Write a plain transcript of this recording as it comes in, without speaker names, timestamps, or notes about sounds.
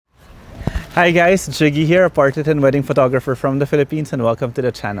Hi guys, Jiggy here, a portrait and wedding photographer from the Philippines, and welcome to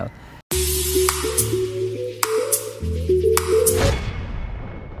the channel.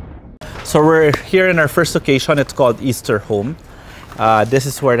 So we're here in our first location. It's called Easter Home. This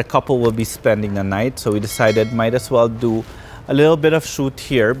is where the couple will be spending the night, so we decided might as well do a little bit of shoot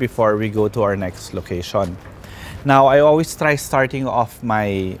here before we go to our next location. Now, I always try starting off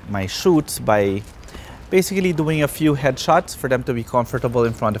my shoots by basically doing a few headshots for them to be comfortable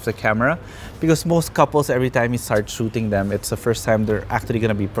in front of the camera, because most couples, every time you start shooting them, it's the first time they're actually going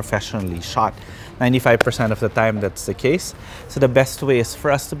to be professionally shot. 95% of the time that's the case. So the best way is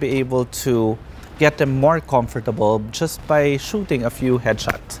for us to be able to get them more comfortable just by shooting a few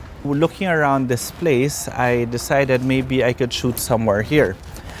headshots. Looking around this place, I decided maybe I could shoot somewhere here.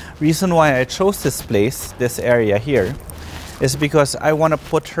 Reason why I chose this place, this area here, is because I want to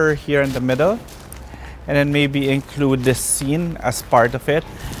put her here in the middle and then maybe include this scene as part of it.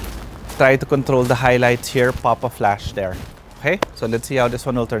 Try to control the highlights here, pop a flash there. Okay, so let's see how this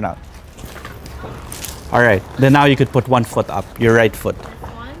one will turn out. All right, then now you could put one foot up, your right foot.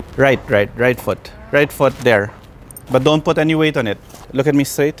 Right foot. Right foot there. But don't put any weight on it. Look at me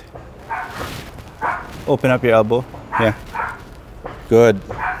straight. Open up your elbow. Yeah. Good.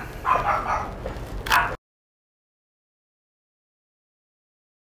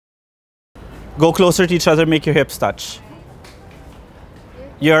 Go closer to each other, make your hips touch.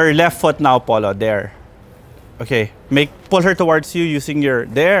 Your left foot now, Polo, there. Okay, pull her towards you using your,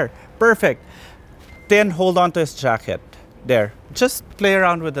 there, perfect. Then hold on to his jacket, there. Just play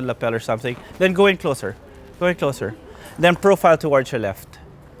around with the lapel or something. Then go in closer, Then profile towards your left.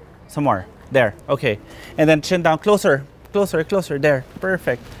 Some more, there, okay. And then chin down, closer, there,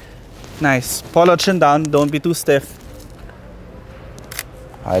 perfect. Nice, Polo, chin down, don't be too stiff.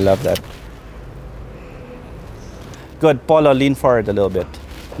 I love that. Good, Polo, lean forward a little bit.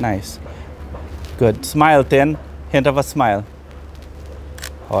 Nice. Good, smile, Tin. Hint of a smile.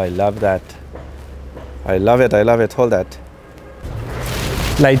 Oh, I love that. I love it, hold that.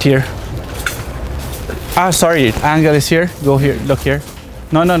 Light here. Ah, sorry, angle is here. Go here, look here.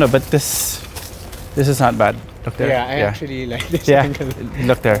 No, but this is not bad. Look there. Yeah, I actually like this angle.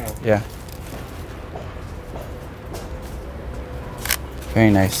 Look there, yeah.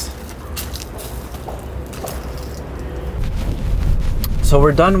 Very nice. So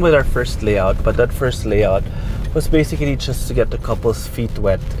we're done with our first layout, but that first layout was basically just to get the couple's feet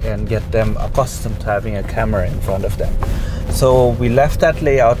wet and get them accustomed to having a camera in front of them. So we left that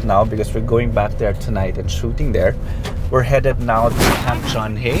layout now because we're going back there tonight and shooting there. We're headed now to Camp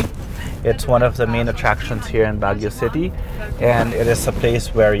John Hay. It's one of the main attractions here in Baguio City, and it is a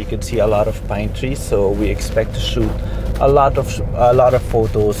place where you can see a lot of pine trees. So we expect to shoot a lot of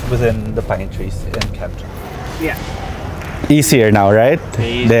photos within the pine trees in Camp John. Yeah. Easier now, right?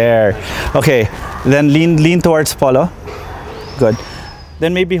 Easy. There. Okay. Then lean towards Polo. Good.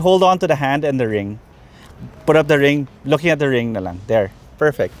 Then maybe hold on to the hand and the ring. Put up the ring, looking at the ring na lang. There.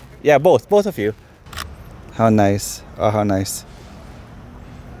 Perfect. Yeah, both of you. How nice. Oh, how nice.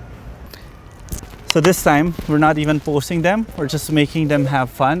 So this time, we're not even posing them. We're just making them have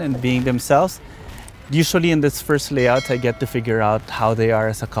fun and being themselves. Usually in this first layout, I get to figure out how they are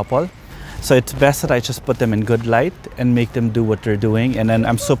as a couple. So it's best that I just put them in good light and make them do what they're doing. And then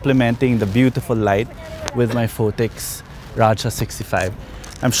I'm supplementing the beautiful light with my Phottix Raja 65.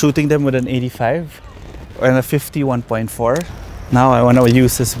 I'm shooting them with an 85 and a 51.4. Now I want to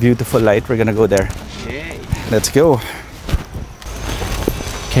use this beautiful light. We're gonna go there. Yay. Let's go.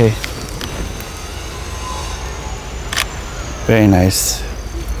 Okay. Very nice.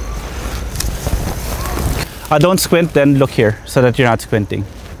 Don't squint, then look here so that you're not squinting.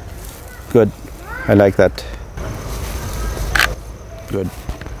 Good. I like that. Good.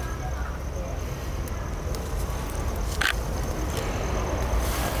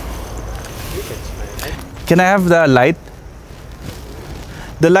 Can I have the light?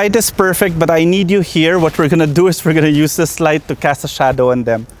 The light is perfect, but I need you here. What we're gonna do is we're gonna use this light to cast a shadow on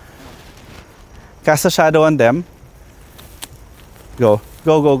them. Cast a shadow on them. Go.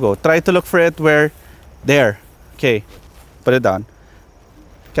 Try to look for it where, there. Okay, put it down.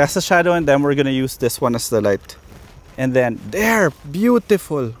 Cast a shadow on them. We're gonna use this one as the light. And then there,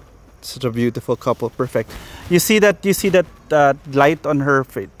 beautiful. Such a beautiful couple, perfect. You see that light on her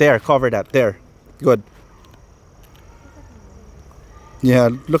face? There, cover that, there. Good. Yeah,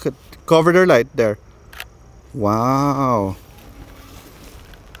 look at, cover their light there. Wow.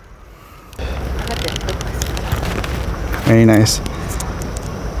 Very nice.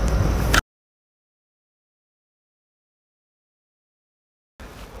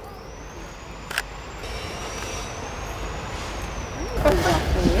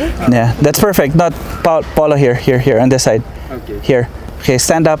 Yeah, that's perfect. Not Paulo here, on this side. Okay. Here. Okay,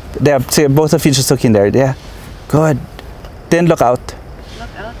 stand up. There, see, both of you just looking there. Yeah. Good. Then look out. Look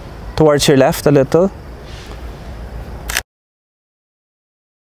out. Towards your left a little.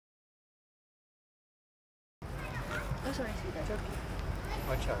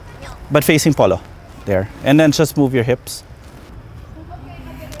 But facing Paulo. There. And then just move your hips.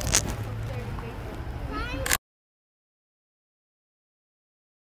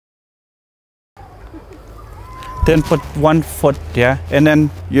 Then put one foot, yeah, and then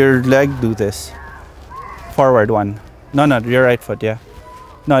your leg do this. Forward one. No, your right foot, yeah.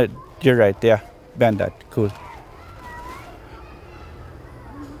 No, you're right, yeah. Bend that, cool.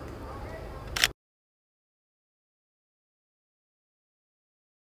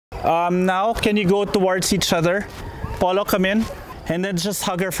 Now, can you go towards each other? Paulo, come in, and then just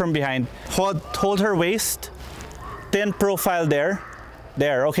hug her from behind. Hold her waist, then profile there.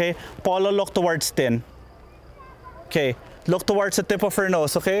 There, okay? Paulo, look towards Tin. Okay, look towards the tip of her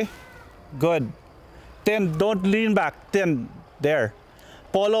nose, okay? Good. Then don't lean back. Then there.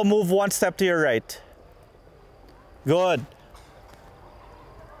 Paulo, move one step to your right. Good.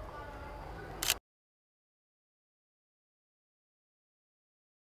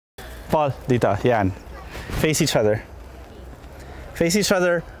 Paul, dito, yan. Face each other. Face each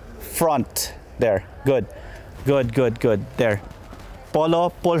other, front. There, good. Good. There. Paulo,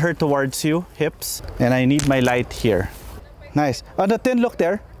 pull her towards you, hips. And I need my light here. Nice. On the Tin, look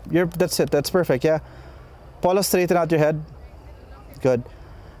there. That's it, that's perfect, yeah. Paulo, straighten out your head. Good.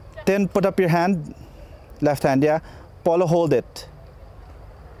 Tin, put up your hand. Left hand, yeah. Paulo, hold it.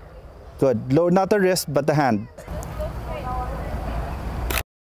 Good. Low, not the wrist, but the hand.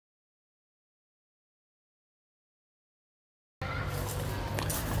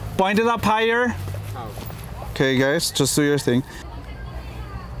 Point it up higher. Okay, guys, just do your thing.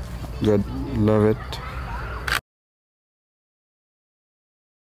 Good. Love it.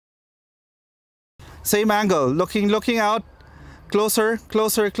 Same angle. Looking out. Closer.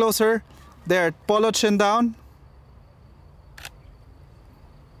 There. Paulo, chin down.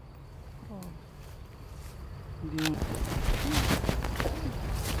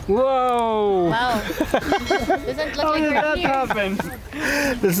 Whoa! Wow. Doesn't look like you're here. Happen?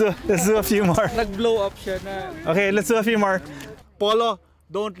 Let's do a few more. Nag-blow up siya na. Okay, let's do a few more. Paulo,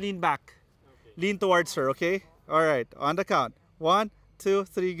 don't lean back. Lean towards her, okay? All right, on the count. 1, 2,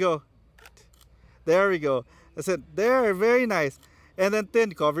 3, go. There we go. That's it. There, very nice. And then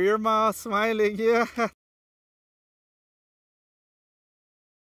Tin, cover your mouth, smiling. Yeah.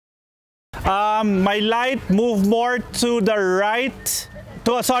 My light, move more to the right.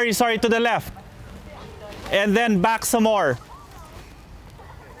 Sorry, to the left. And then back some more.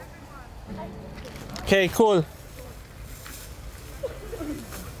 Okay, cool.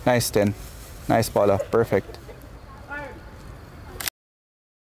 Nice, Tin. Nice, Paula. Perfect.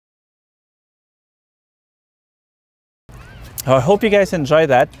 I hope you guys enjoy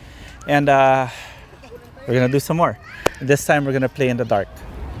that. And we're going to do some more. This time we're going to play in the dark.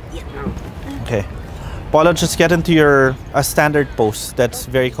 Okay. Paula, just get into a standard pose that's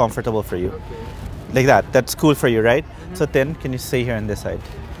very comfortable for you. Like that. That's cool for you, right? So Tin, can you stay here on this side?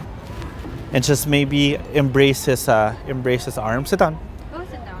 And just maybe embrace his arm. Sit down. Go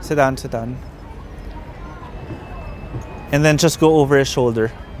sit down. Sit down. And then just go over his shoulder.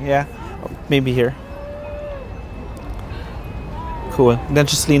 Yeah. Maybe here. Cool. Then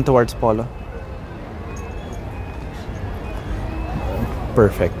just lean towards Paulo.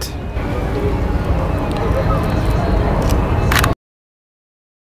 Perfect.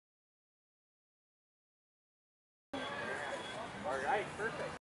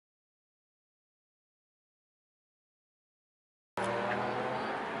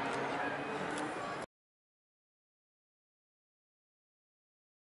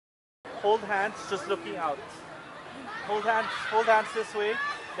 Hold hands, just looking out. Hold hands this way,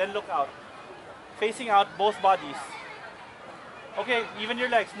 then look out. Facing out, both bodies. Okay, even your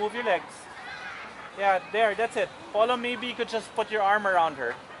legs, move your legs. Yeah, there, that's it. Paulo, maybe you could just put your arm around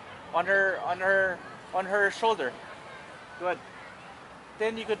her. On her shoulder. Good.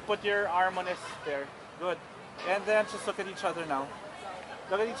 Then you could put your arm on his there. Good. And then just look at each other now.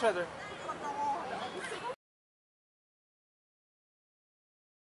 Look at each other.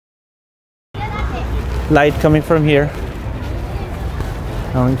 Light coming from here.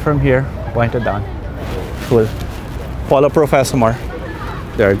 Pointed down. Cool. Paulo, profile some more.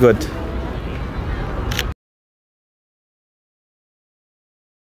 There, good.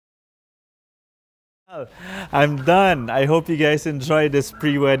 I'm done. I hope you guys enjoyed this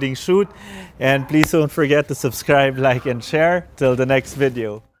pre-wedding shoot. And please don't forget to subscribe, like, and share. Till the next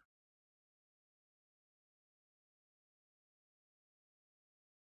video.